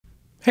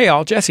Hey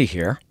all, Jesse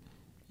here.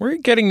 We're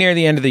getting near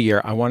the end of the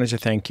year. I wanted to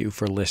thank you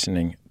for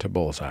listening to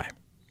Bullseye.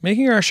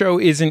 Making our show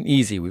isn't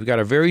easy. We've got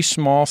a very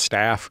small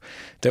staff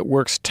that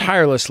works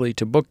tirelessly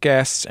to book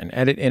guests and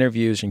edit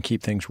interviews and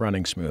keep things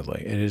running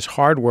smoothly. It is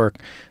hard work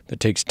that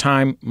takes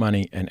time,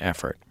 money, and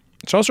effort.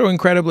 It's also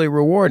incredibly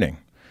rewarding.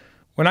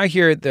 When I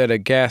hear that a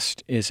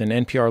guest is an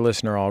NPR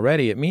listener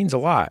already, it means a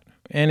lot.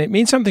 And it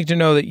means something to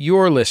know that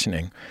you're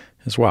listening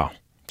as well.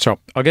 So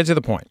I'll get to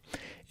the point.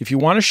 If you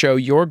want to show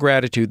your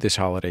gratitude this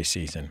holiday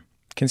season,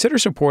 consider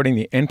supporting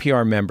the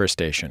NPR member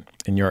station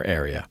in your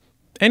area.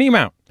 Any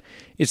amount.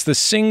 It's the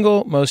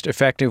single most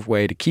effective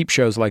way to keep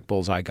shows like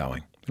Bullseye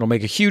going. It'll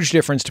make a huge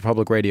difference to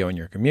public radio in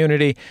your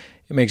community.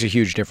 It makes a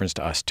huge difference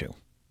to us, too.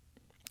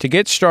 To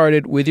get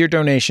started with your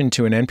donation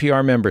to an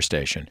NPR member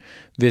station,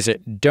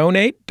 visit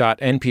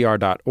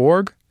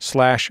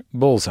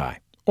donate.npr.org/bullseye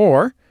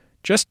or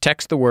just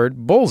text the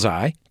word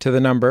bullseye to the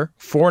number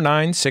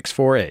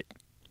 49648.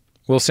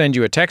 We'll send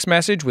you a text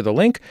message with a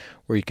link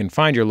where you can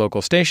find your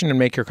local station and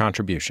make your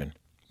contribution.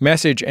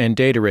 Message and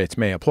data rates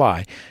may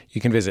apply. You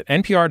can visit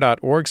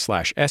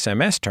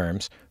npr.org/SMS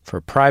terms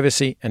for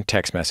privacy and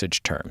text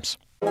message terms.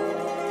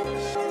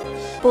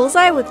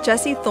 Bullseye with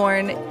Jesse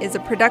Thorne is a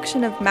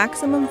production of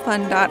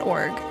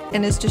MaximumFun.org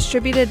and is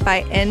distributed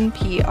by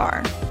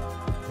NPR.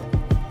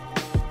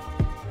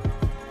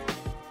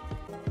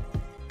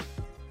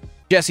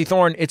 Jesse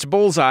Thorne, it's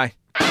Bullseye.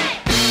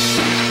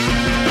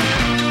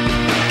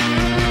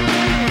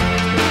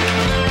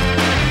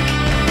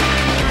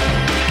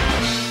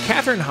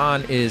 Kathryn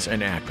Hahn is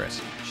an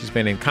actress. She's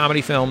been in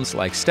comedy films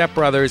like Step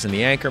Brothers and the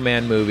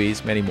Anchorman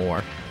movies, many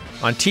more.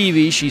 On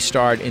TV, she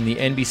starred in the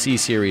NBC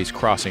series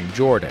Crossing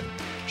Jordan.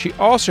 She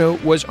also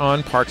was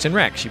on Parks and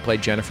Rec. She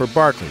played Jennifer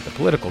Barkley, the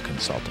political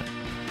consultant.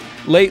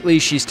 Lately,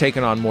 she's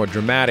taken on more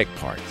dramatic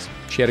parts.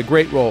 She had a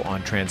great role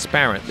on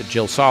Transparent, the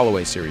Jill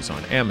Soloway series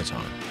on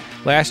Amazon.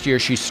 Last year,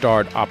 she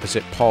starred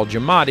opposite Paul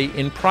Giamatti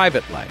in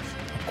Private Life,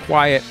 a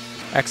quiet,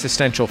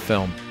 existential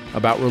film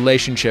about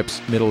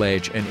relationships, middle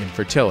age, and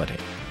infertility.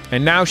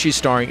 And now she's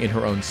starring in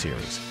her own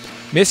series.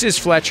 Mrs.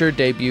 Fletcher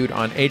debuted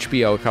on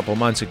HBO a couple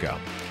months ago.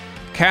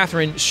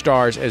 Kathryn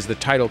stars as the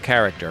title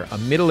character, a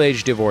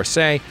middle-aged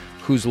divorcee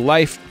whose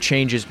life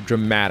changes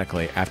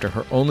dramatically after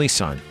her only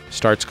son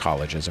starts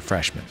college as a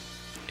freshman.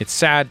 It's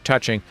sad,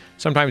 touching,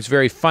 sometimes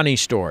very funny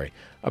story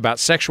about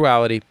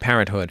sexuality,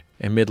 parenthood,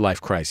 and midlife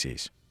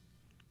crises.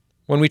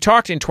 When we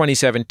talked in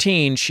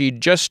 2017,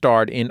 she'd just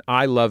starred in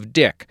I Love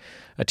Dick,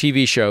 a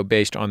TV show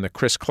based on the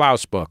Chris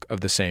Klaus book of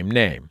the same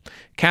name.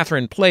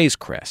 Kathryn plays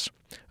Chris,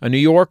 a New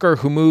Yorker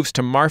who moves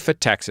to Marfa,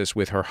 Texas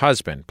with her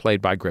husband,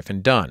 played by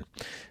Griffin Dunne.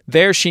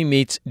 There she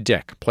meets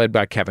Dick, played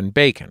by Kevin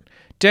Bacon.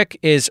 Dick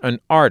is an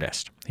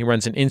artist. He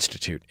runs an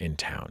institute in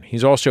town.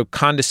 He's also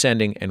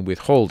condescending and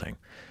withholding.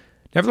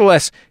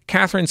 Nevertheless,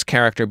 Kathryn's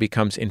character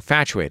becomes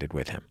infatuated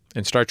with him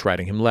and starts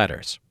writing him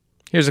letters.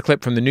 Here's a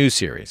clip from the new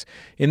series.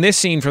 In this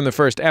scene from the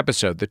first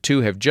episode, the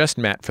two have just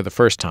met for the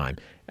first time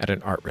at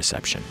an art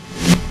reception.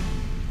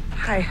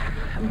 Hi,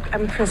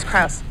 I'm Chris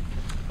Kraus.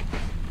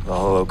 Well,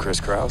 hello, Chris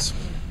Kraus.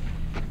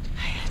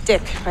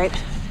 Dick, right?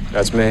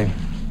 That's me.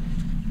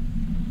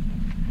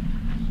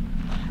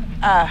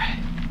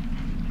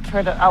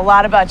 Heard a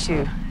lot about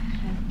you,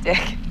 Dick.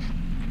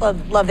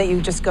 Love that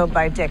you just go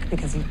by Dick,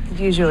 because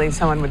usually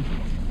someone would,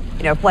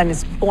 if one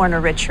is born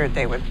a Richard,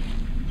 they would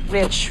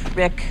Rich,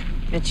 Rick,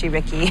 Richie,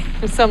 Ricky.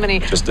 So many.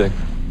 Just Dick.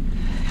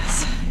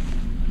 Yes.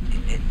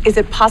 Is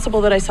it possible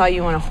that I saw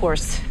you on a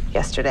horse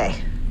yesterday?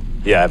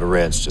 Yeah, I have a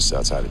ranch just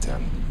outside of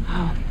town.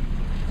 Oh.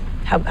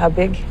 How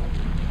big?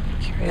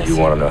 Curious. You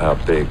want to know how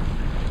big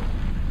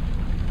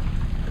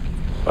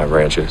my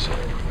ranch is?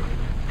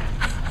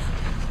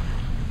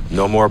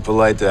 No more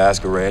polite to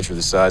ask a rancher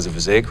the size of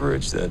his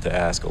acreage than to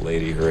ask a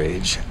lady her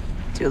age.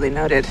 Duly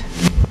noted.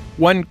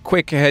 One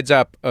quick heads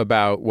up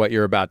about what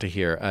you're about to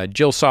hear.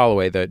 Jill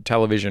Soloway, the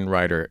television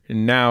writer,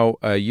 now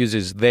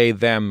uses they,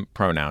 them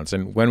pronouns.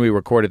 And when we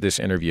recorded this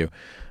interview,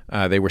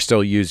 they were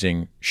still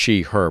using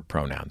she, her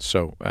pronouns.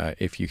 So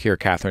if you hear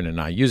Kathryn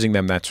and I using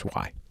them, that's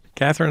why.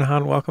 Kathryn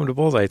Hahn, welcome to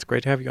Bullseye. It's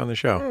great to have you on the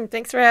show.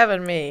 Thanks for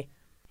having me.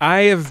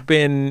 I have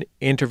been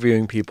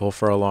interviewing people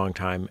for a long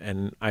time,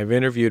 and I've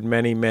interviewed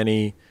many,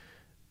 many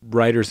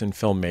writers and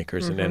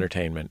filmmakers in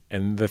entertainment.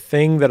 And the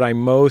thing that I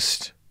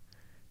most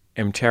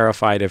am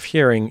terrified of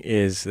hearing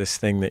is this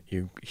thing that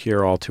you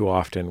hear all too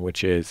often,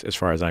 which is, as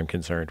far as I'm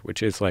concerned,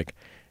 which is like,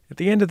 at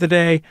the end of the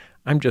day,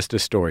 I'm just a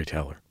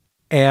storyteller.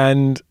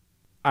 And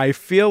I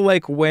feel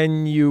like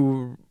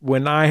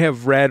when I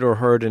have read or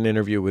heard an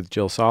interview with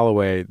Jill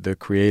Soloway, the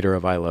creator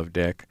of I Love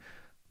Dick,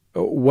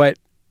 what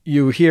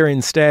you hear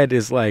instead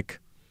is like,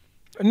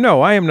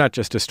 no, I am not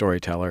just a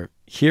storyteller.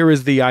 Here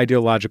is the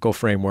ideological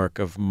framework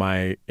of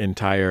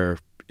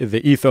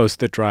the ethos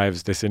that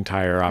drives this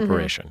entire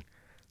operation.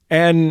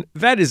 And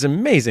that is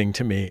amazing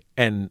to me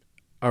and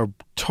a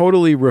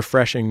totally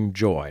refreshing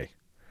joy.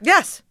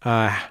 Yes.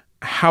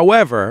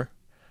 However,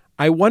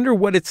 I wonder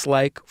what it's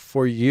like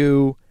for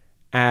you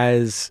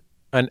as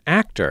an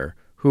actor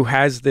who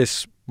has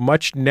this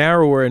much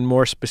narrower and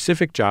more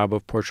specific job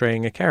of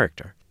portraying a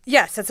character.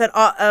 Yes,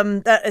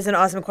 that is an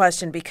awesome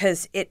question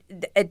because it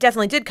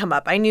definitely did come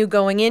up. I knew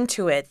going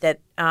into it that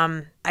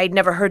I'd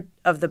never heard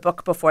of the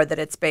book before that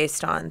it's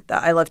based on, the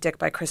I Love Dick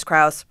by Chris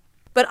Kraus.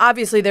 But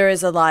obviously there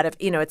is a lot of,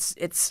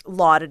 it's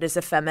lauded as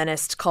a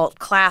feminist cult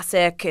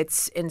classic.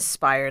 It's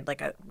inspired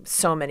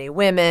so many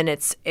women.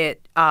 It's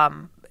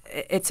an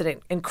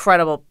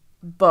incredible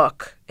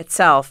book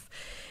itself.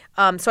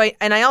 So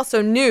I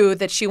also knew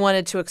that she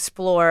wanted to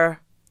explore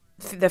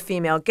the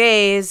female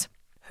gaze,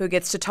 who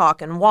gets to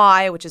talk and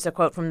why, which is a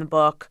quote from the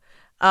book.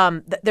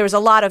 There was a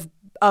lot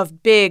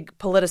of big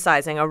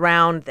politicizing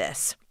around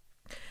this.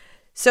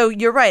 So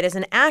you're right. As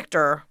an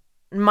actor,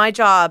 my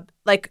job,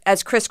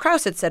 as Chris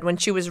Kraus had said, when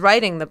she was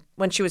writing the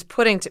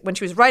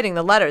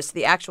letters to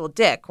the actual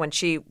Dick, when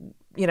she,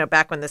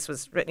 back when this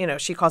was,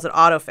 she calls it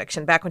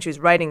autofiction. Back when she was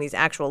writing these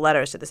actual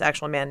letters to this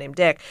actual man named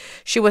Dick,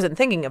 she wasn't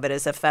thinking of it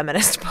as a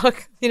feminist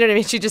book. You know what I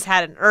mean? She just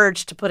had an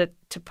urge to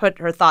put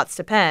her thoughts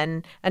to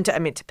pen and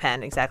to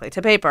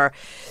paper.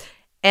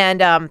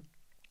 And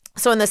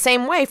so in the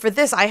same way for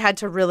this, I had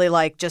to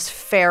really just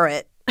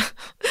ferret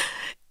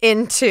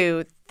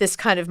into this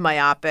kind of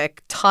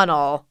myopic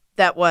tunnel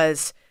that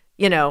was,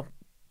 it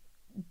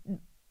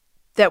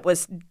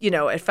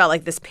felt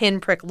like this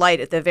pinprick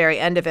light at the very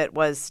end of it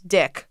was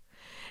Dick.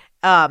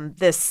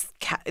 This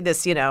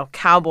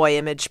cowboy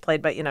image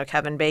played by,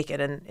 Kevin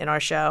Bacon in our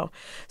show.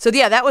 So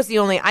yeah, that was the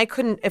only,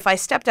 if I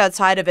stepped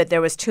outside of it,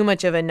 there was too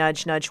much of a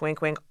nudge, nudge,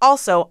 wink, wink.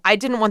 Also, I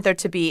didn't want there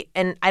to be,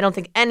 and I don't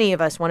think any of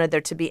us wanted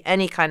there to be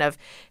any kind of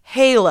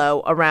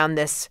halo around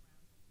this,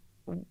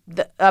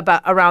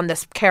 around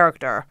this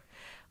character.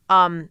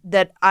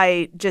 That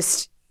I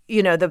just,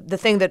 the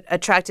thing that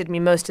attracted me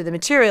most to the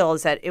material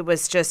is that it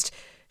was just,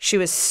 she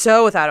was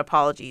so without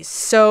apologies,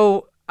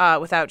 so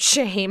without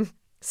shame,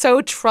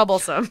 so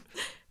troublesome,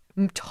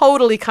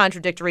 totally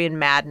contradictory and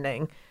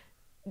maddening,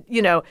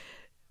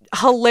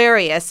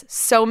 hilarious,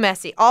 so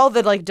messy, all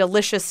the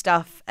delicious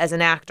stuff as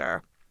an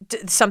actor,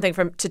 something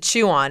to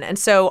chew on. And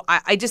so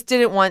I just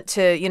didn't want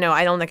to,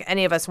 I don't think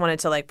any of us wanted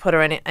to put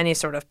her in any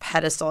sort of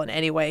pedestal in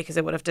any way because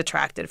it would have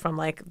detracted from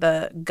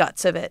the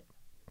guts of it,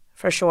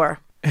 for sure.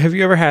 Have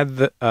you ever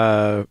had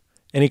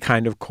any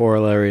kind of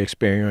corollary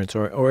experience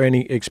or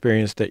any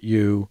experience that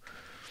you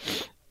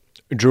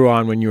drew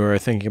on when you were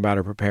thinking about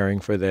or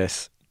preparing for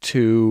this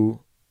to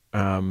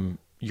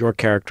your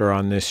character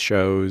on this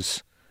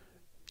show's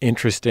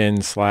interest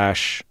in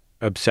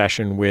 /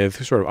 obsession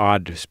with, sort of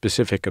odd,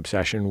 specific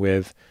obsession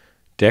with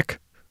Dick?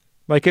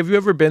 Have you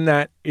ever been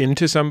that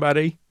into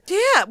somebody?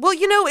 Yeah. Well,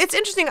 it's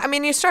interesting. I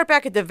mean, you start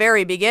back at the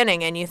very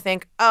beginning and you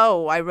think,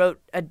 oh, I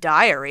wrote a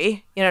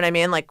diary. You know what I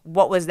mean?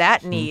 What was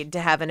that need to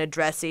have an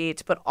addressee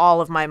to put all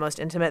of my most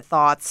intimate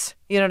thoughts?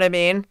 You know what I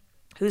mean?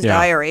 Whose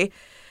diary?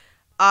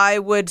 I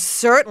would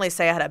certainly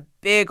say I had a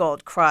big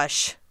old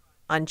crush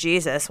on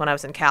Jesus when I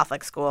was in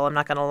Catholic school. I'm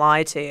not going to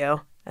lie to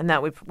you. And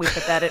that we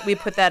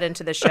put that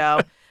into the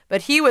show.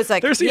 But he was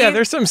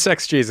there's some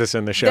sex Jesus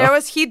in the show.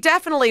 He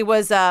definitely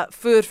was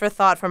food for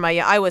thought for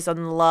I was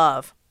in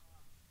love.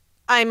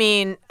 I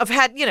mean, I've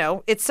had,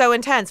 it's so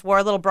intense. Wore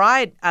a little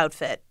bride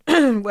outfit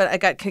when I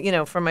got,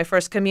 for my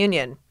first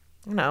communion,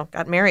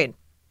 got married.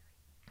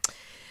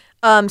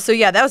 So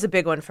yeah, that was a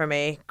big one for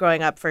me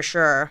growing up for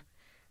sure.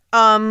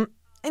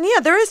 And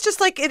yeah, there is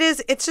just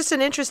it's just an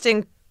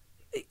interesting,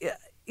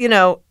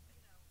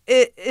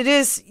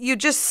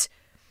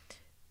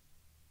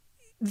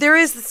 there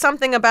is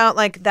something about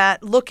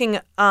that looking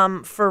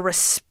for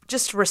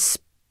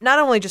not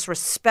only just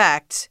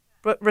respect,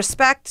 but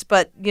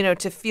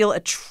to feel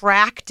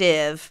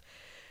attractive,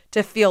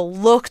 to feel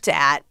looked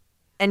at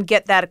and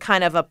get that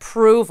kind of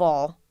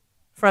approval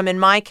from, in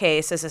my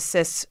case, as a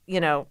cis,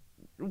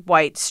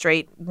 white,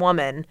 straight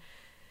woman,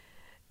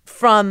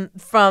 from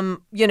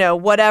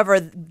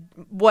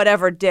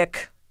whatever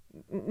Dick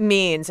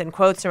means and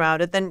quotes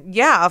around it, then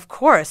yeah, of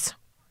course,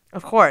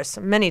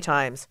 many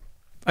times.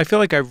 I feel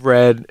like I've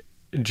read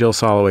Jill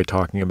Soloway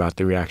talking about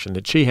the reaction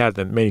that she had,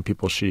 that many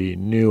people she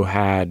knew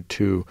had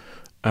to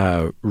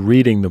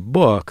reading the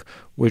book,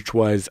 which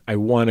was, I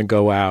want to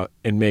go out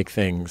and make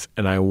things,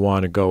 and I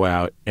want to go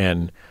out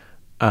and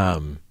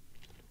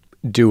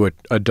do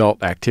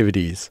adult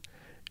activities.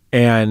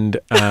 And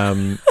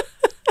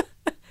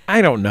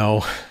I don't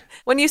know.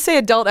 When you say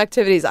adult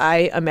activities,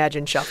 I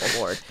imagine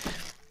shuffleboard.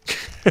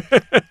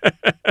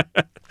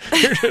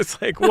 You're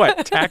just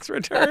what, tax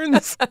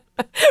returns?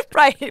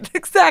 Right,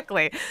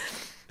 exactly.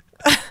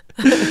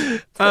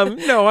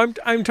 No,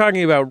 I'm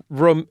talking about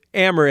romantic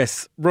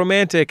amorous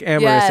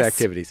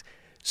activities.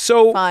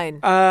 So fine.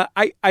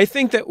 I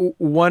think that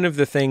one of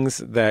the things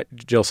that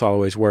Jill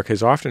Soloway's work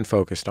has often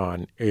focused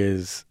on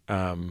is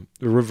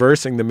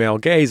reversing the male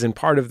gaze, and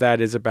part of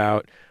that is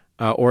about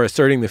or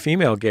asserting the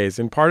female gaze,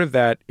 and part of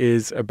that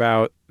is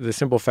about the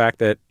simple fact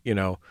that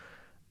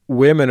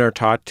women are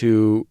taught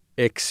to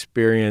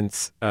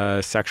experience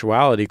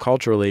sexuality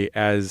culturally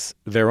as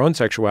their own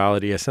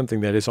sexuality as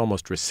something that is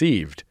almost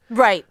received.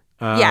 Right.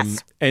 Yes.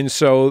 And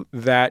so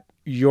that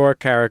your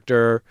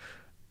character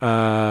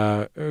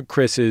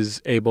Chris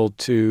is able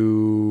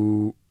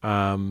to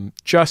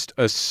just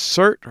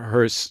assert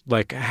her,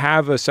 like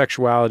have a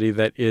sexuality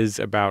that is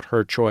about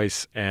her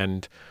choice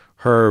and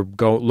her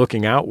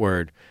looking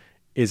outward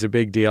is a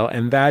big deal.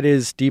 And that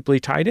is deeply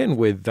tied in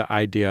with the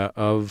idea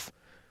of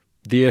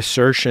the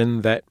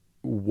assertion that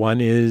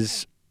one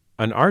is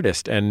an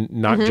artist and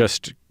not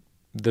just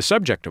the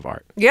subject of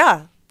art.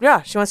 Yeah.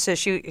 Yeah. She wants to,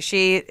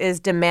 she is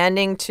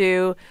demanding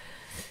to,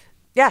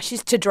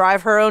 she's to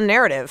drive her own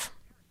narrative.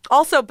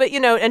 Also, but,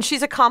 and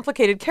she's a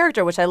complicated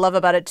character, which I love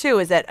about it, too,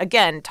 is that,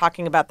 again,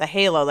 talking about the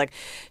halo, like,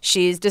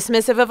 she's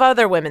dismissive of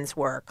other women's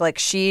work. Like,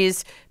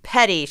 she's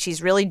petty.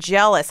 She's really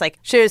jealous. Like,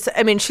 she's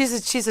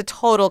a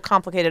total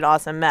complicated,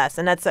 awesome mess.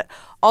 And that's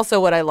also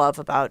what I love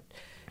about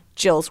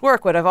Jill's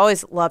work. What I've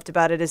always loved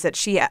about it is that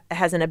she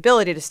has an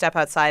ability to step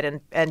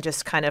outside and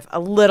just kind of a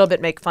little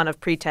bit make fun of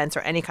pretense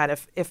or any kind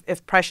of,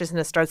 if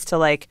preciousness starts to,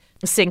 like,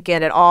 sink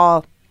in at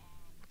all,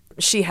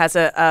 she has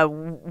a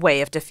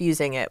way of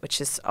diffusing it, which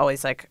is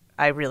always like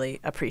I really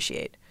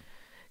appreciate,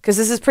 because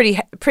this is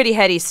pretty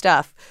heady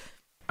stuff.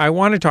 I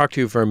want to talk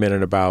to you for a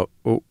minute about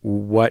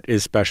what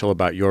is special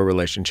about your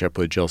relationship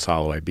with Jill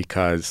Soloway,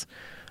 because,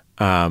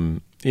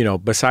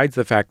 besides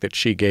the fact that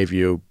she gave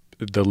you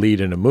the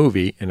lead in a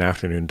movie, An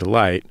Afternoon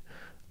Delight,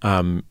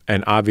 and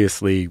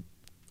obviously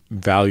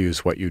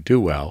values what you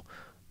do well,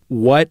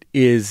 what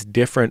is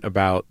different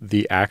about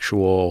the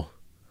actual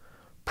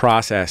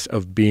process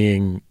of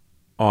being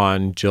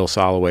on Jill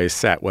Soloway's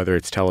set, whether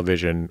it's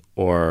television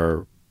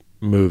or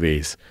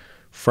movies,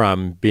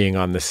 from being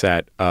on the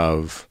set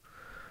of,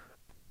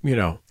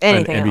 an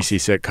NBC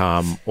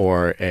sitcom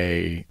or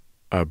a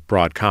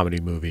broad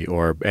comedy movie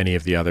or any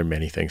of the other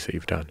many things that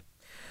you've done?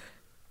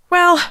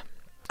 Well,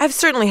 I've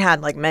certainly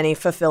had like many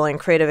fulfilling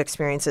creative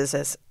experiences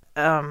as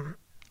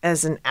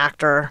an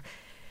actor,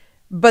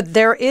 but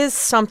there is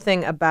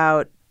something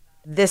about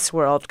this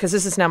world, because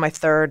this is now my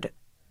third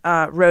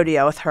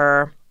rodeo with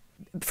her.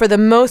 For the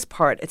most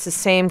part, it's the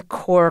same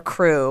core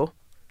crew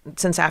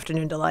since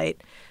Afternoon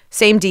Delight.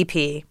 Same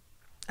DP,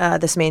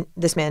 this man,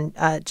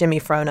 Jimmy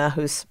Frona,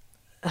 who's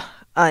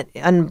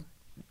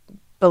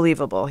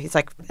unbelievable. He's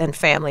like in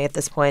family at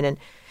this point, and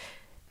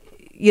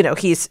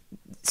he's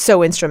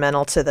so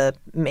instrumental to the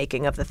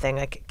making of the thing.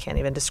 I can't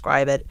even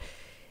describe it.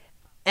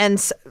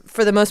 And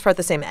for the most part,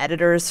 the same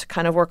editors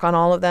kind of work on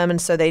all of them, and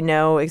so they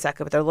know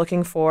exactly what they're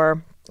looking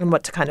for and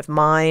what to kind of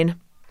mine.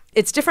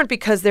 It's different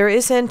because there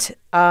isn't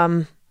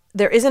a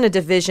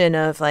division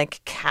of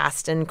like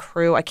cast and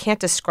crew. I can't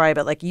describe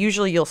it. Like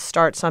usually you'll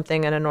start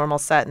something in a normal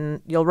set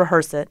and you'll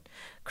rehearse it.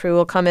 Crew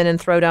will come in and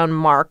throw down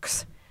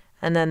marks,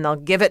 and then they'll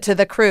give it to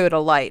the crew to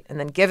light and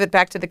then give it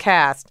back to the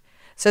cast,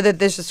 so that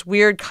there's this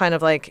weird kind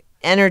of like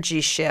energy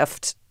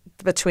shift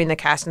between the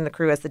cast and the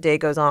crew as the day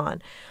goes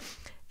on.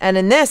 And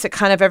in this, it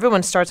kind of,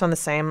 everyone starts on the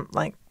same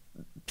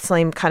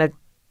kind of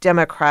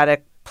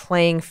democratic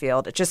playing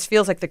field. It just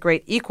feels like the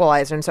great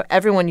equalizer. And so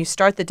everyone, you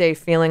start the day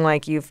feeling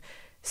like you've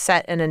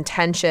set an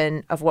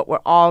intention of what we're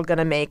all going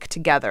to make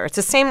together. It's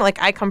the same,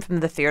 like I come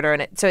from the theater,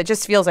 and so it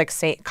just feels like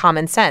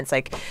common sense.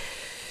 Like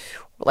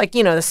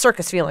the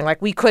circus feeling.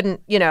 Like we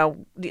couldn't,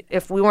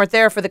 if we weren't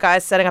there for the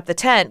guys setting up the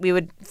tent, we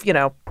would, we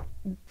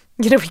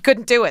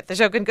couldn't do it. The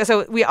show couldn't go.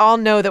 So we all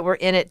know that we're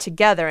in it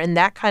together. And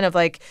that kind of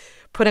like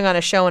putting on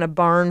a show in a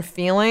barn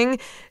feeling,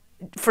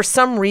 for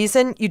some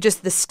reason,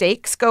 the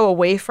stakes go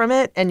away from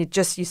it, and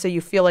so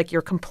you feel like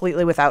you're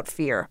completely without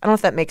fear. I don't know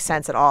if that makes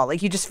sense at all.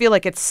 Like you just feel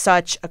like it's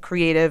such a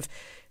creative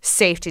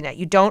safety net.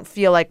 You don't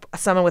feel like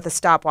someone with a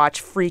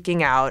stopwatch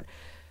freaking out,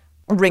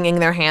 wringing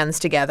their hands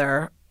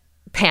together,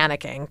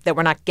 panicking that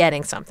we're not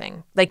getting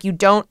something. Like you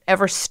don't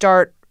ever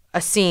start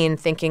a scene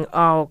thinking,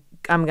 oh,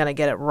 I'm going to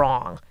get it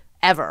wrong,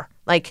 ever.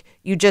 Like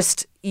you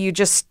just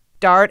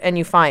start and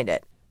you find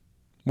it.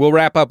 We'll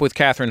wrap up with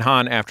Kathryn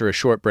Hahn after a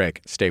short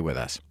break. Stay with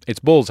us. It's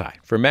Bullseye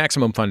for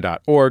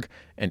MaximumFun.org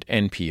and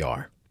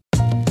NPR.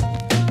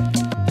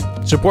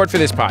 Support for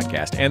this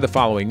podcast and the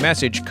following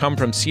message come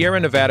from Sierra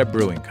Nevada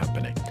Brewing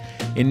Company.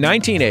 In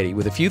 1980,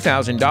 with a few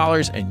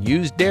 $1,000s and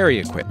used dairy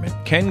equipment,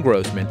 Ken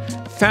Grossman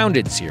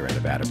founded Sierra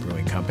Nevada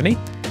Brewing Company.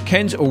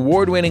 Ken's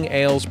award-winning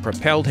ales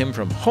propelled him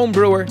from home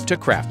brewer to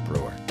craft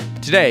brewer.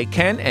 Today,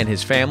 Ken and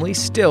his family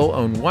still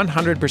own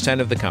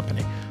 100% of the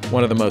company,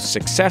 one of the most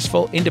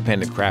successful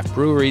independent craft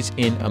breweries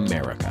in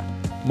America.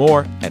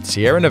 More at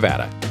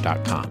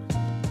sierranevada.com.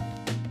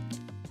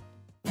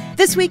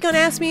 This week on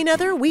Ask Me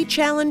Another, we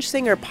challenge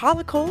singer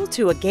Paula Cole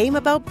to a game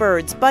about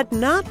birds, but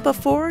not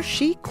before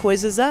she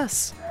quizzes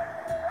us.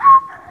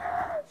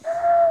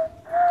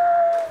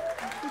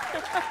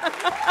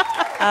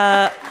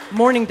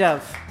 Morning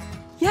dove.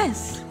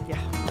 Yes. Yeah.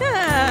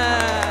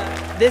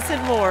 This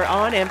and more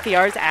on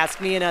NPR's Ask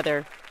Me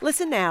Another.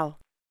 Listen now.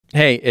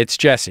 Hey, it's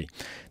Jesse.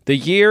 The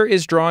year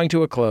is drawing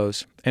to a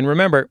close, and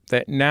remember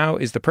that now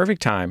is the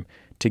perfect time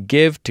to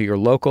give to your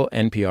local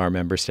NPR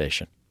member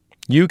station.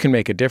 You can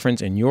make a difference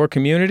in your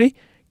community,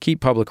 keep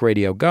public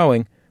radio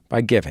going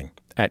by giving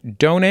at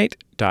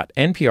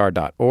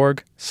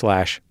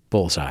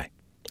donate.npr.org/bullseye.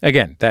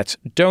 Again, that's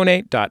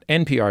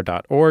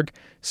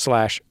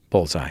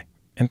donate.npr.org/bullseye.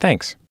 And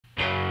thanks.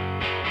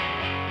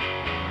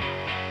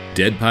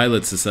 Dead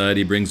Pilot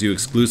Society brings you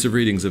exclusive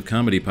readings of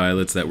comedy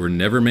pilots that were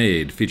never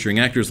made, featuring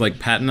actors like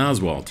Patton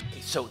Oswalt.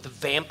 So the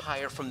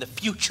vampire from the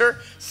future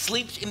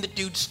sleeps in the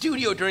dude's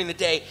studio during the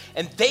day,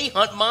 and they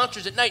hunt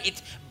monsters at night.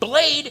 It's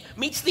Blade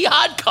meets The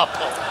Odd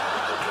Couple.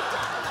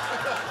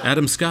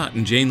 Adam Scott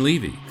and Jane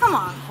Levy. Come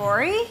on,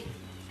 Corey.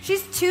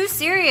 She's too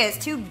serious,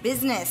 too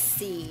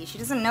business-y. She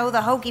doesn't know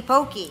the hokey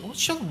pokey. Well,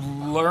 she'll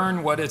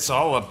learn what it's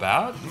all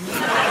about.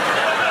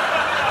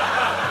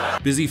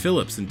 Busy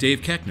Phillips and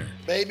Dave Koechner.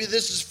 Baby,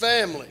 this is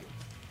family.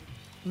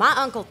 My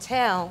Uncle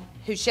Tell,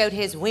 who showed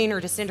his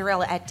wiener to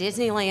Cinderella at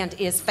Disneyland,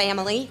 is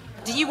family.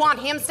 Do you want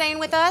him staying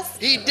with us?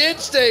 He did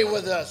stay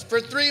with us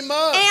for 3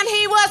 months. And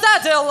he was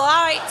a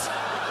delight.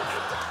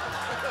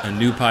 A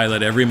new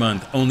pilot every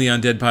month, only on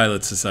Dead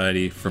Pilot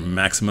Society from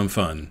Maximum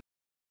Fun.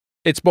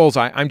 It's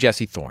Bullseye. I'm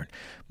Jesse Thorne.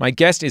 My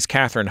guest is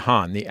Kathryn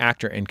Hahn, the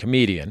actor and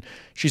comedian.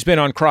 She's been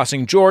on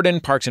Crossing Jordan,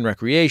 Parks and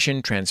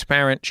Recreation,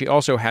 Transparent. She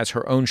also has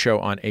her own show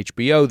on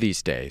HBO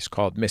these days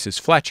called Mrs.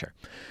 Fletcher.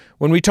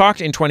 When we talked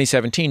in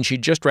 2017, she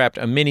just wrapped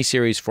a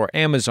miniseries for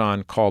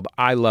Amazon called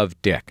I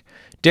Love Dick.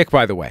 Dick,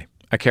 by the way,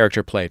 a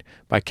character played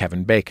by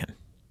Kevin Bacon.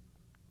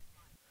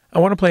 I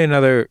want to play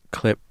another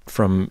clip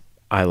from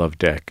I Love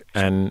Dick,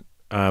 and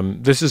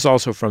this is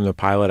also from the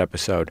pilot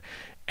episode.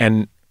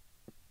 And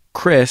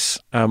Chris,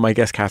 my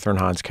guest Kathryn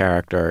Hahn's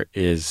character,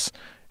 is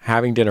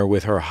having dinner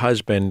with her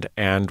husband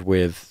and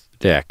with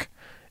Dick.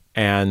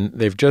 And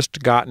they've just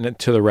gotten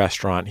to the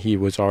restaurant. He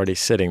was already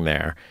sitting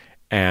there.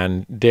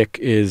 And Dick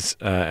is,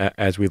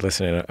 as we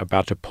listen,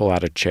 about to pull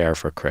out a chair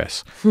for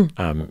Chris.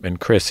 And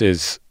Chris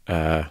is,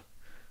 not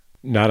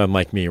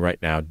unlike me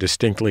right now,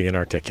 distinctly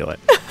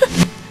inarticulate.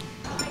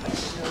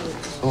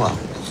 Hello.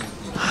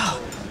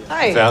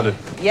 Hi. Found it.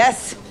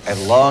 Yes. At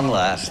long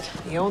last.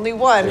 The only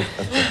one.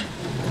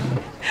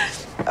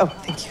 Oh,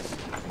 thank you.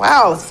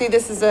 Wow. See,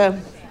 this is a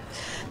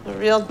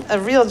real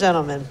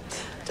gentleman.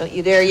 Don't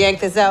you dare yank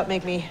this out,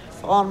 make me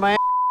fall on my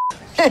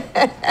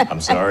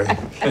I'm sorry.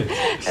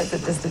 That's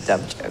just a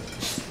dumb joke.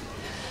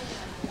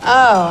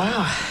 Oh,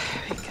 wow.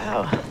 Here we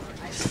go.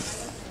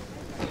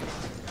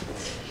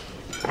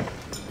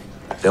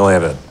 They only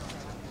have a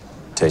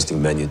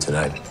tasting menu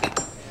tonight.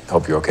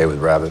 Hope you're okay with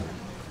rabbit.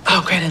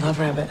 Oh, great. I love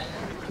rabbit.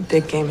 I'm a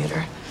big game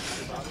eater.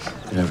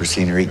 I've never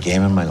seen her eat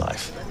game in my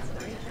life.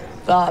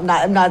 Well, I'm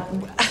not,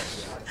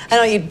 all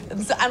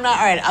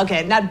right,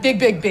 okay, not big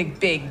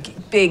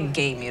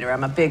game eater.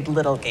 I'm a big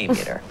little game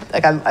eater.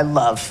 Like, I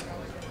love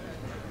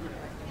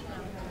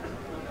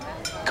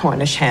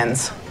Cornish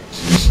hens.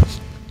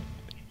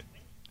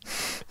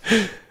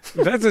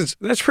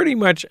 That's pretty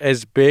much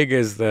as big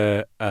as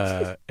the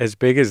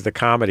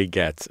comedy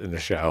gets in the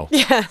show.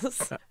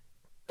 Yes.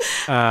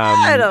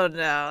 I don't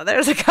know.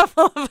 There's a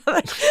couple of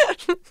other...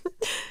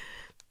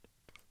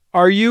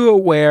 Are you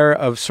aware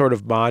of sort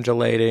of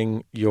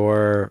modulating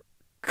your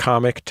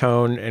comic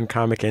tone and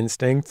comic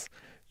instincts?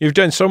 You've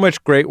done so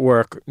much great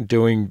work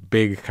doing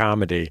big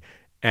comedy,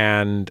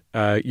 and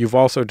you've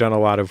also done a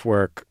lot of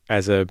work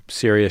as a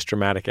serious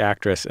dramatic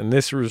actress. And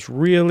this is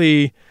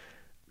really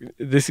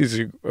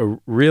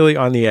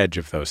on the edge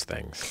of those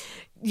things.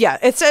 Yeah,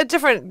 it's a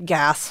different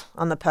gas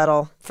on the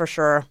pedal for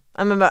sure.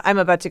 I'm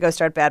about to go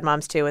start Bad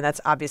Moms 2, and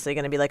that's obviously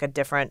going to be like a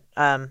different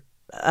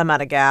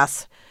amount of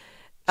gas.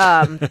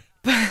 But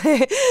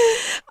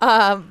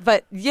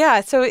yeah,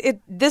 so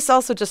this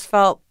also just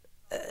felt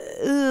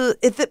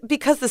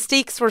because the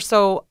stakes were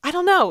so, I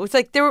don't know. It's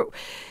like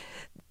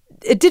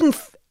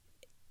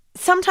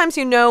sometimes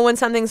you know when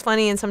something's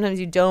funny and sometimes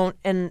you don't,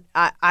 and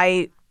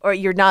or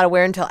you're not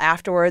aware until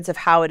afterwards of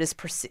how it is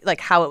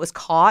like how it was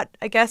caught,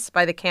 I guess,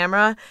 by the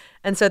camera.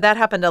 And so that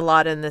happened a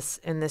lot in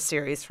this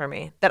series for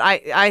me. That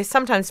I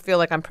sometimes feel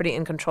like I'm pretty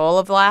in control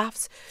of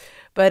laughs.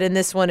 But in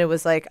this one, it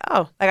was like,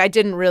 I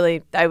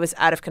was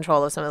out of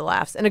control of some of the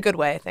laughs in a good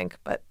way, I think.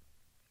 But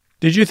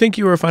did you think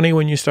you were funny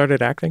when you started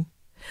acting?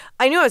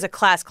 I knew I was a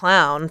class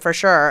clown for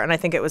sure. And I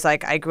think it was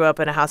like, I grew up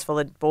in a house full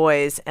of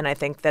boys. And I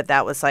think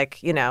that was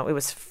like, it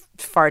was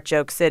Fart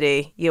Joke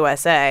City,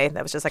 USA.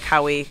 That was just like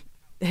how we,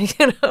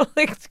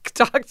 like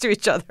talk to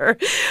each other.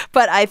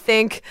 But I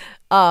think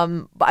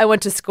I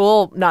went to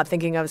school not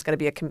thinking I was going to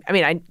be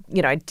I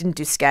didn't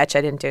do sketch.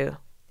 I didn't do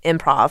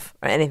improv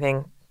or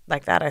anything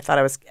like that. I thought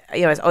I was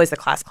always the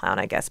class clown,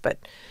 I guess, but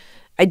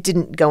I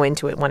didn't go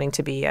into it wanting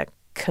to be a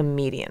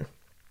comedian.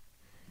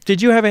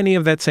 Did you have any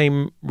of that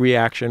same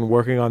reaction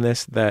working on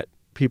this that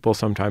people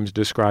sometimes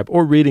describe,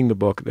 or reading the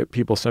book that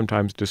people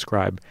sometimes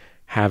describe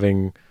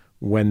having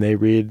when they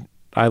read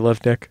I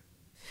Love Dick?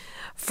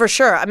 For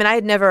sure. I mean, I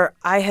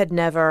had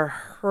never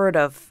heard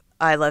of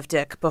I Love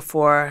Dick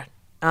before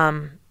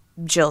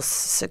Jill,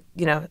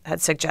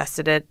 had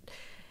suggested it,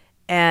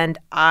 and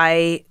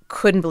I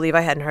couldn't believe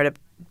I hadn't heard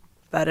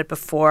about it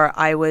before.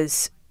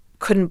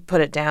 Couldn't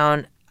put it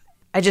down.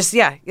 I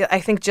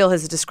think Jill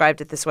has described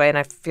it this way, and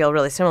I feel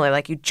really similar.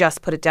 Like, you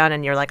just put it down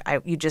and you're like,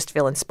 you just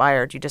feel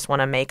inspired. You just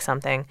want to make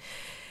something.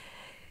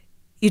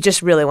 You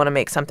just really want to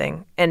make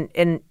something. And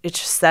it's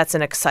just, that's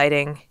an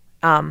exciting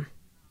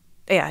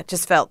it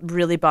just felt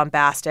really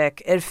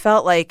bombastic. It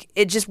felt like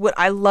it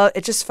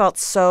just felt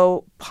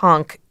so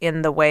punk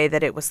in the way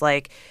that it was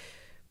like,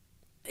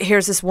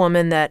 here's this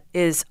woman that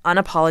is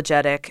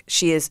unapologetic.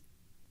 She is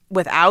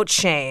without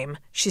shame.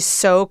 She's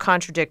so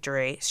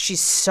contradictory.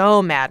 She's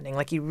so maddening.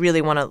 Like, you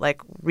really want to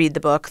like read the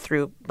book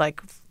through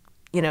like,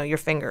 your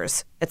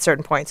fingers at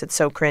certain points. It's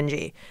so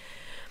cringy,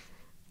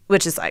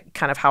 which is like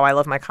kind of how I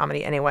love my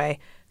comedy anyway.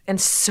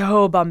 And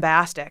so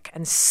bombastic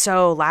and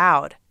so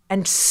loud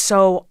and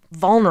so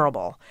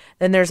vulnerable.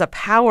 Then there's a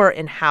power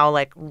in how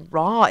like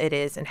raw it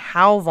is and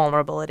how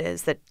vulnerable it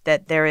is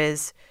that there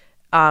is,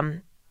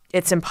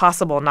 it's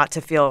impossible not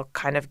to feel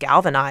kind of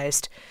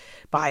galvanized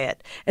by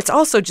it. It's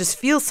also just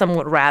feels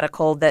somewhat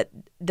radical that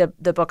the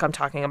book I'm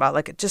talking about,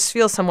 like, it just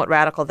feels somewhat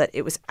radical that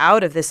it was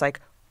out of this like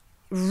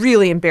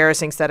really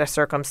embarrassing set of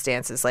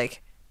circumstances,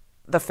 like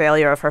the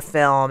failure of her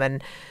film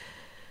and,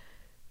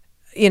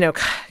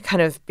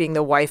 kind of being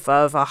the wife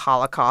of a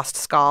Holocaust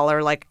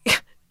scholar, like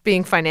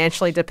being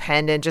financially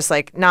dependent, just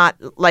like not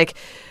like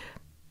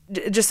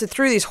just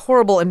through these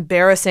horrible,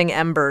 embarrassing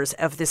embers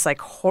of this like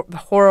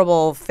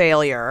horrible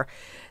failure,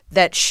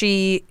 that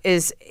she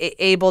is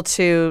able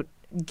to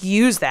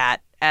use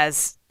that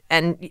as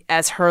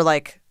her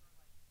like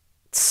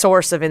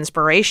source of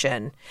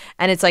inspiration.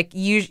 And it's like,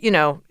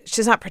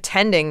 she's not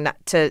pretending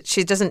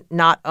she doesn't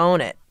not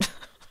own it.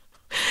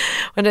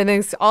 Which I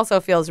think also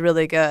feels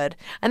really good.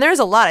 And there's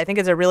a lot. I think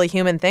it's a really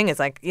human thing. It's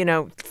like,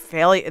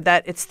 failure,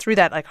 that it's through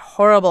that like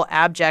horrible,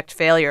 abject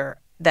failure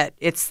that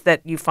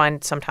you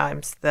find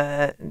sometimes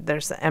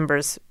there's the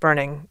embers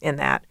burning in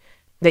that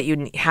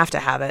you have to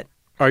have it.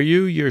 Are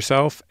you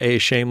yourself a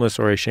shameless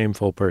or a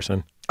shameful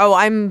person? Oh,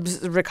 I'm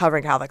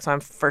recovering Catholic, so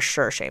I'm for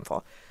sure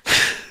shameful.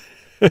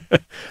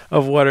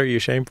 Of what are you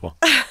shameful?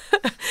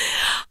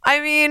 I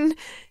mean,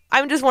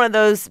 I'm just one of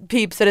those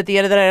peeps that at the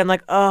end of the night, I'm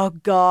like, oh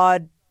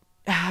God,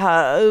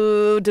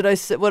 how did I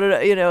say, what did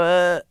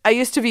I, I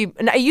used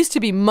to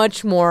be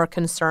much more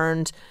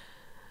concerned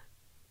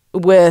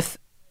with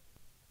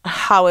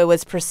how it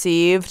was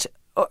perceived,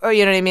 or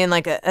you know what I mean?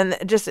 Like, and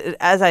just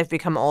as I've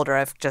become older,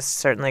 I've just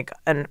certainly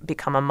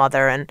become a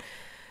mother, and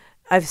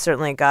I've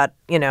certainly got,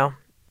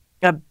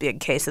 a big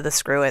case of the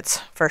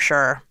screw-its for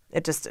sure.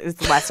 It just is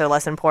less and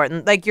less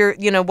important. Like,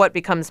 what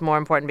becomes more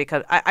important,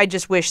 because I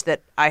just wish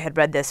that I had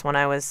read this when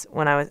I was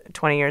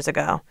 20 years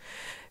ago,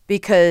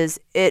 because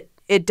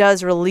it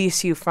does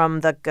release you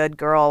from the good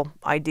girl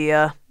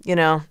idea,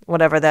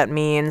 whatever that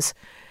means.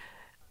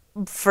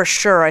 For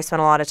sure, I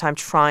spent a lot of time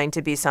trying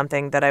to be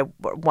something that I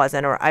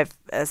wasn't, or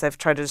as I've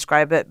tried to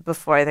describe it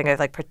before, I think I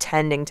like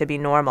pretending to be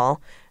normal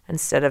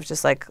instead of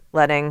just like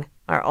letting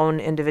our own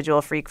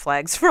individual freak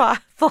flags fly.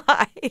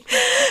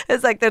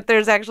 It's like that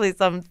there's actually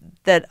some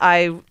that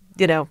I,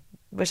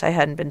 wish I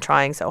hadn't been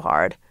trying so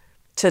hard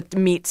to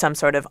meet some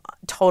sort of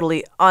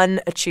totally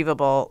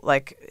unachievable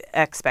like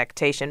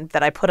expectation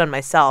that I put on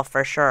myself,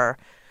 for sure.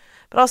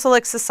 But also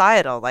like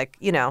societal, like,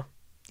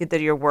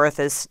 that your worth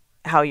is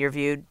how you're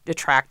viewed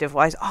attractive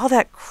wise, all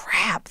that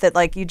crap that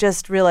like you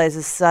just realize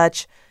is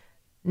such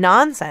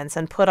nonsense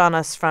and put on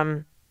us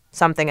from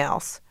something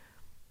else.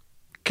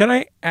 Can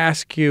I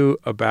ask you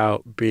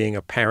about being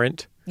a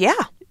parent? Yeah.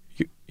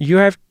 You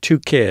have 2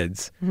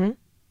 kids,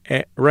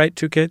 right?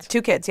 2 kids?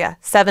 2 kids, yeah.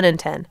 7 and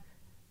 10.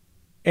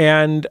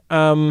 And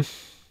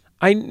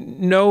I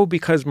know,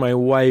 because my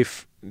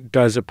wife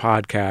does a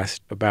podcast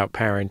about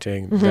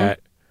parenting,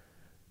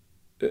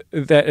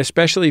 that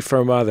especially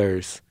for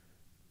mothers,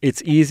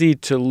 it's easy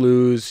to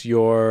lose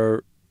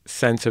your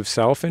sense of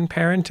self in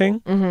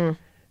parenting,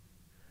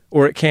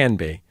 or it can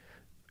be.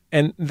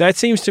 And that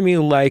seems to me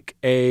like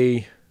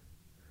a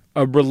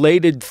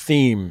related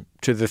theme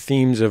to the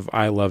themes of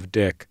I Love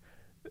Dick,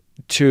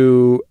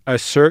 to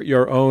assert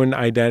your own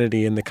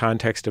identity in the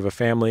context of a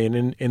family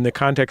and in the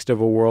context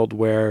of a world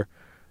where,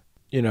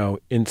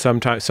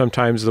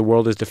 sometimes the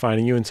world is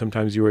defining you and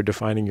sometimes you are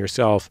defining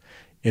yourself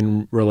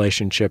in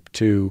relationship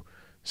to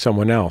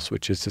someone else,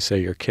 which is to say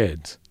your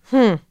kids.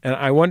 And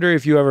I wonder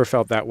if you ever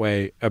felt that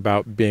way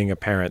about being a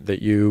parent,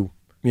 that you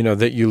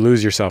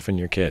lose yourself in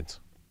your kids.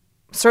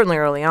 Certainly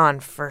early on,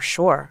 for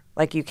sure.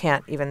 Like, you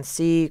can't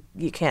see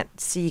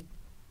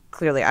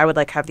clearly. I would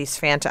like have these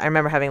I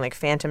remember having like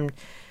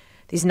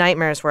these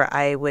nightmares where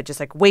I would just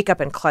like wake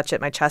up and clutch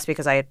at my chest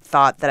because I had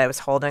thought that I was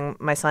holding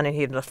my son and he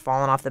had just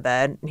fallen off the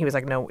bed. And he was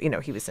like, no,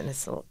 he was in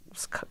his little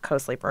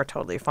co-sleeper,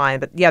 totally fine.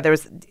 But yeah,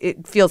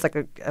 it feels like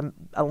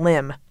a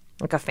limb,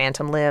 like a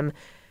phantom limb.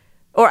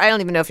 Or I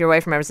don't even know if your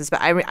wife remembers this, but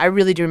I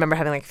really do remember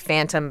having like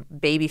phantom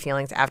baby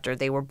feelings after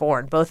they were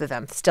born, both of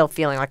them, still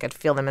feeling like I'd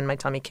feel them in my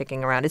tummy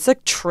kicking around. It's a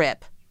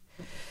trip.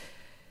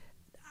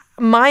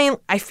 I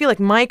feel like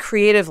my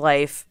creative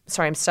life,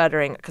 sorry, I'm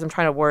stuttering because I'm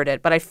trying to word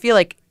it, but I feel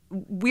like,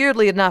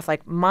 weirdly enough,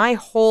 like my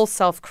whole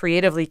self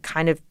creatively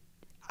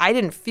I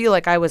didn't feel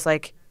like I was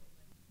like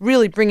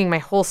really bringing my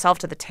whole self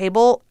to the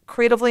table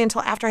creatively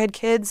until after I had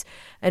kids.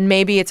 And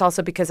maybe it's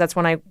also because that's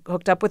when I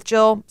hooked up with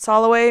Jill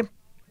Soloway.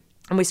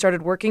 And we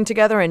started working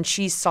together, and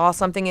she saw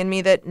something in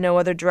me that no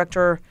other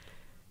director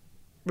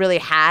really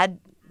had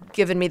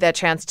given me that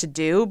chance to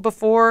do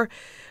before.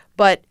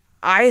 But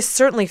I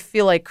certainly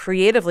feel like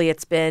creatively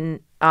it's been,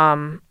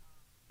 I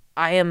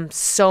am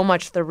so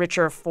much the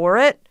richer for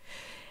it.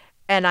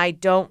 And I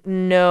don't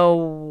know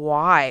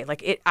why.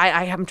 Like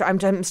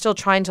I'm still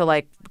trying to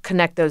like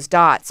connect those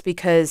dots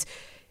because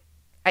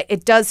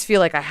it does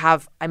feel like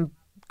I'm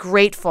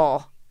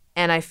grateful,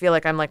 and I feel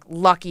like I'm like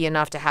lucky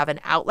enough to have an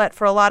outlet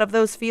for a lot of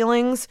those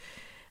feelings,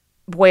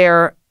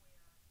 where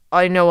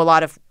I know a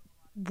lot of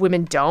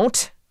women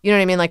don't. You know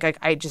what I mean? Like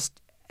I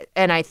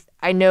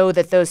know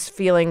that those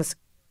feelings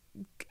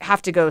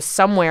have to go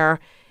somewhere,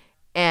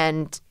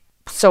 and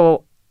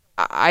so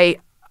I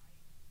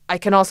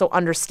can also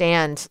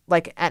understand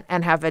like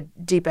and have a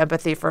deep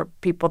empathy for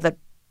people that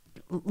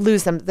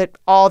lose them, that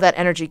all that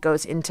energy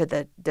goes into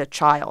the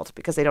child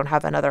because they don't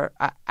have another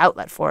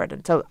outlet for it.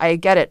 And so I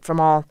get it from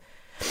all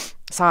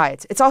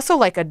sides. It's also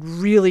like a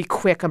really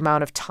quick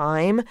amount of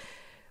time,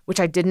 which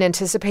I didn't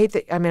anticipate.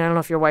 I don't know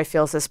if your wife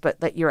feels this, but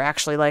that you're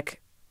actually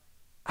like,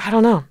 I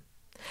don't know.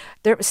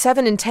 They're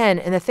 7 and 10,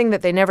 and the thing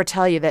that they never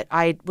tell you that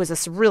I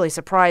was really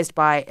surprised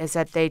by is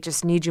that they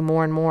just need you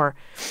more and more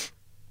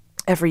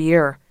every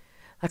year.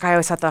 Like I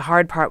always thought the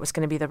hard part was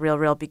going to be the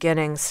real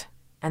beginnings.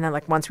 And then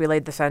like once we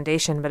laid the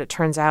foundation, but it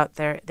turns out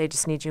they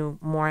just need you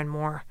more and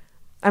more.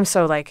 I'm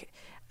so like,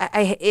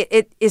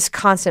 it is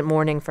constant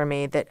mourning for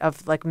me that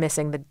of like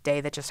missing the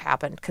day that just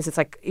happened. Cause it's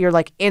like, you're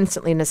like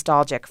instantly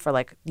nostalgic for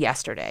like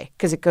yesterday.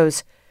 Cause it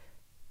goes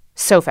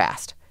so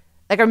fast.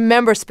 Like I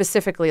remember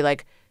specifically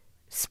like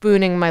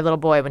spooning my little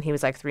boy when he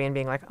was like 3 and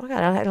being like, oh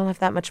God, I don't have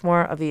that much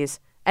more of these.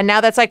 And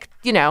now that's like,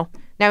 now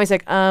he's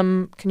like,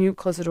 can you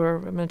close the door?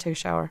 I'm going to take a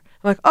shower.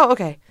 I'm like, oh,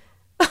 okay.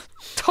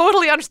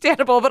 Totally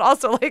understandable, but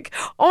also like,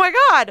 oh my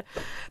God,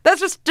 that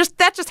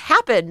just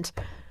happened.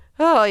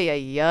 Oh,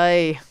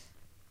 yay.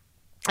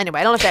 Anyway,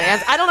 I don't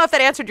know if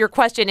that answered your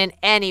question in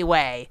any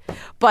way,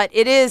 but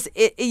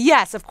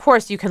yes, of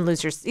course you can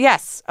lose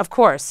yes, of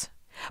course.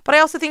 But I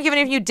also think even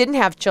if you didn't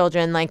have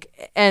children,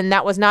 like, and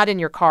that was not in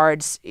your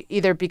cards,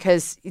 either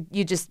because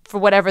you just, for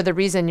whatever the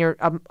reason, you're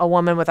a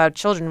woman without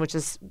children, which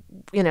is,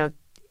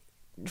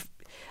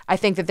 I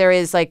think that there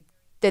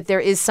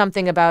is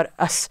something about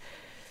us,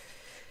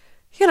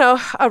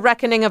 a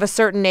reckoning of a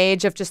certain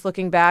age of just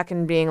looking back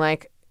and being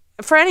like,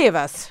 for any of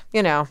us,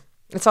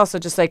 it's also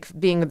just like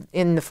being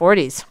in the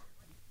 40s.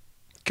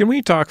 Can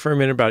we talk for a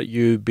minute about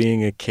you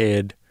being a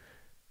kid,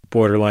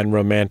 borderline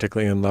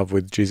romantically in love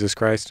with Jesus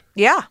Christ?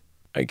 Yeah.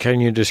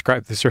 Can you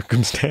describe the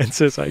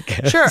circumstances, I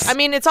guess? Sure. I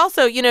mean, it's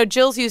also,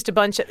 Jill's used a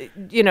bunch of,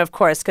 of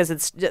course, because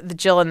it's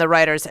Jill and the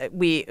writers,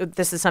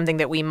 this is something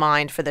that we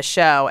mined for the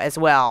show as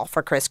well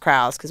for Chris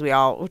Kraus, because we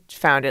all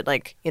found it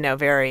like,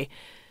 very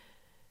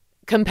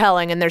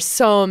compelling. And there's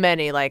so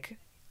many like,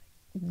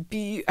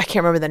 I can't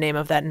remember the name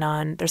of that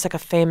nun. There's like a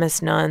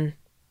famous nun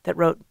that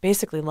wrote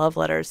basically love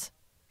letters.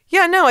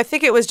 Yeah, no, I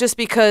think it was just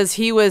because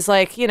he was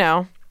like,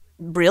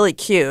 really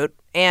cute,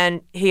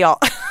 and he was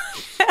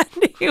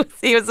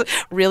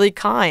really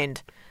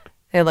kind.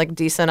 He had like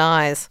decent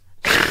eyes.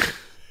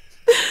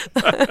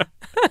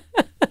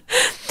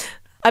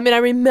 I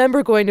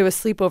remember going to a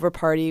sleepover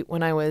party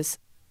when I was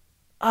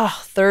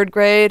 3rd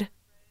grade,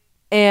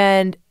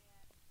 and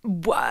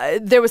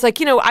there was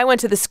like, I went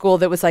to the school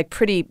that was like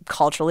pretty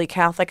culturally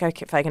Catholic,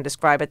 if I can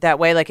describe it that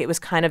way. Like it was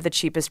kind of the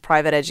cheapest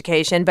private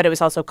education, but it was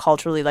also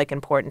culturally like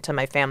important to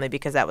my family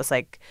because that was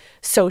like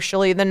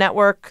socially the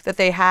network that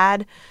they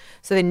had.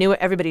 So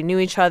everybody knew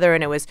each other,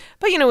 and it was,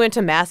 but we went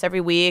to mass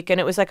every week,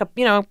 and it was like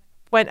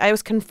I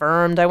was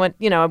confirmed. I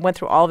went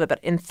through all of it. But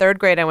in 3rd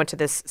grade, I went to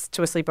a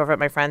sleepover at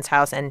my friend's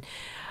house, and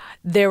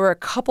there were a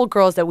couple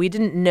girls that we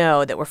didn't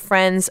know that were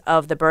friends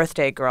of the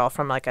birthday girl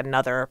from like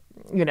another,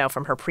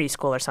 from her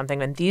preschool or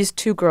something. And these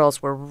 2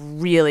 girls were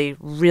really,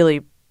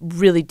 really,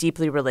 really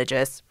deeply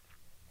religious,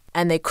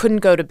 and they couldn't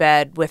go to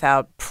bed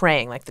without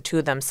praying, like the 2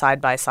 of them side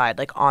by side,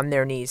 like on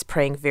their knees,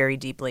 praying very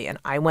deeply. And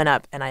I went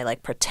up and I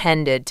like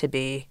pretended to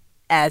be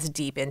as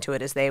deep into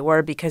it as they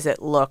were because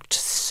it looked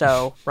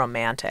so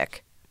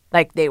romantic.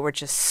 Like they were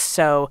just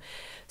so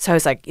I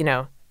was like,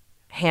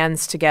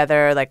 hands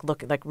together, like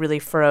look, like really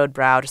furrowed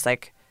brow, just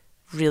like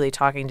really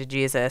talking to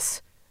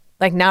Jesus,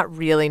 like not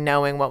really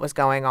knowing what was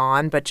going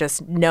on, but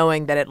just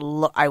knowing that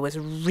I was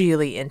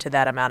really into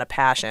that amount of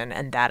passion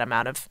and that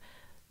amount of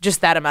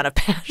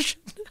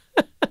passion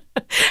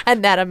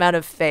and that amount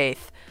of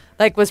faith,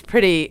 like was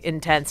pretty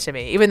intense to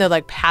me, even though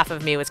like half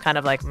of me was kind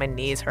of like my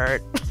knees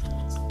hurt.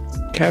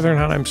 Kathryn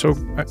Hahn, I'm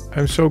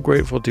so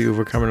grateful to you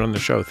for coming on the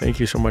show. Thank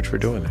you so much for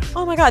doing this.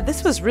 Oh my God,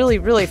 this was really,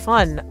 really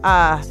fun.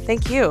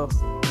 Thank you.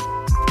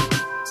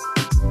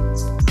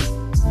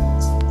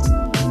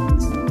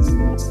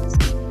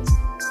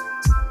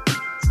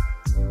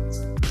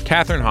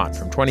 Kathryn Hahn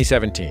from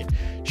 2017.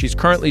 She's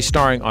currently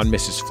starring on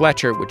Mrs.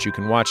 Fletcher, which you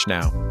can watch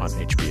now on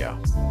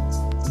HBO.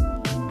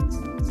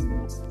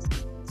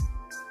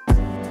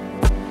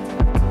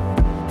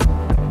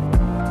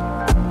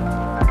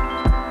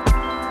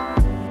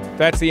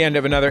 That's the end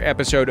of another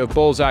episode of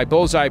Bullseye.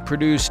 Bullseye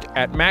produced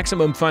at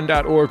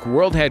MaximumFun.org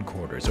World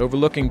Headquarters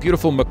overlooking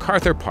beautiful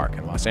MacArthur Park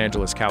in Los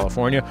Angeles,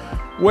 California,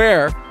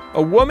 where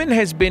A woman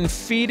has been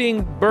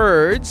feeding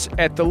birds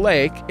at the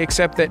lake,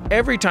 except that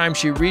every time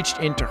she reached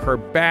into her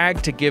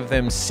bag to give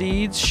them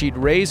seeds, she'd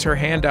raise her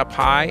hand up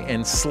high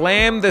and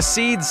slam the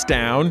seeds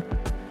down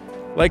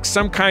like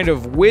some kind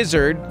of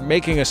wizard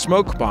making a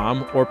smoke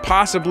bomb, or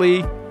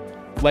possibly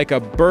like a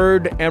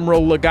bird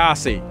Emeril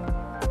Lagasse.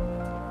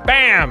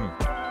 Bam!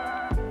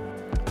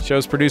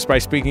 Show's produced by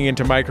Speaking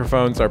Into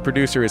Microphones. Our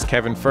producer is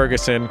Kevin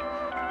Ferguson.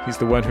 He's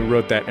the one who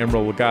wrote that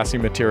Emeril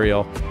Lagasse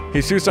material.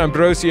 Jesus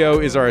Ambrosio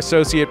is our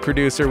associate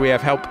producer. We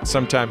have help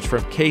sometimes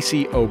from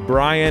Casey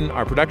O'Brien.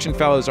 Our production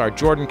fellows are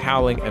Jordan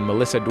Cowling and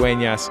Melissa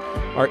Duenas.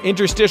 Our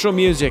interstitial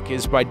music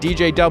is by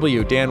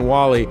DJW, Dan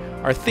Wally.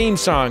 Our theme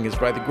song is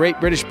by the great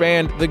British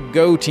band The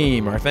Go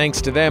Team. Our thanks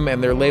to them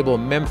and their label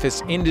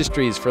Memphis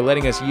Industries for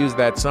letting us use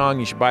that song.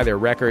 You should buy their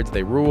records.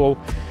 They rule.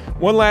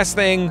 One last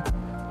thing.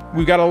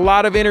 We've got a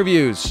lot of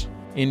interviews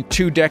in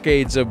 2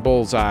 decades of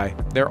Bullseye.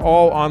 They're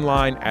all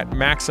online at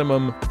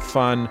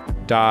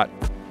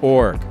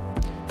MaximumFun.org.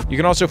 You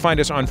can also find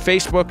us on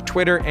Facebook,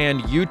 Twitter, and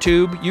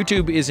YouTube.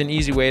 YouTube is an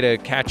easy way to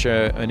catch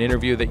an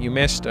interview that you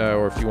missed,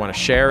 or if you want to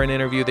share an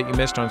interview that you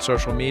missed on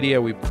social media,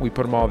 we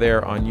put them all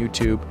there on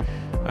YouTube.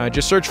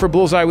 Just search for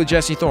Bullseye with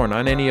Jesse Thorne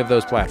on any of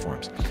those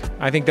platforms.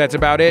 I think that's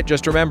about it.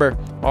 Just remember,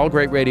 all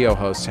great radio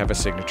hosts have a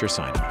signature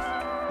sign-off.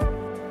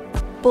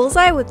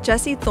 Bullseye with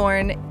Jesse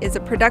Thorne is a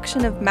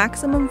production of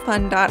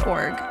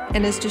MaximumFun.org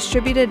and is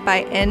distributed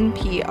by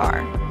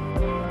NPR.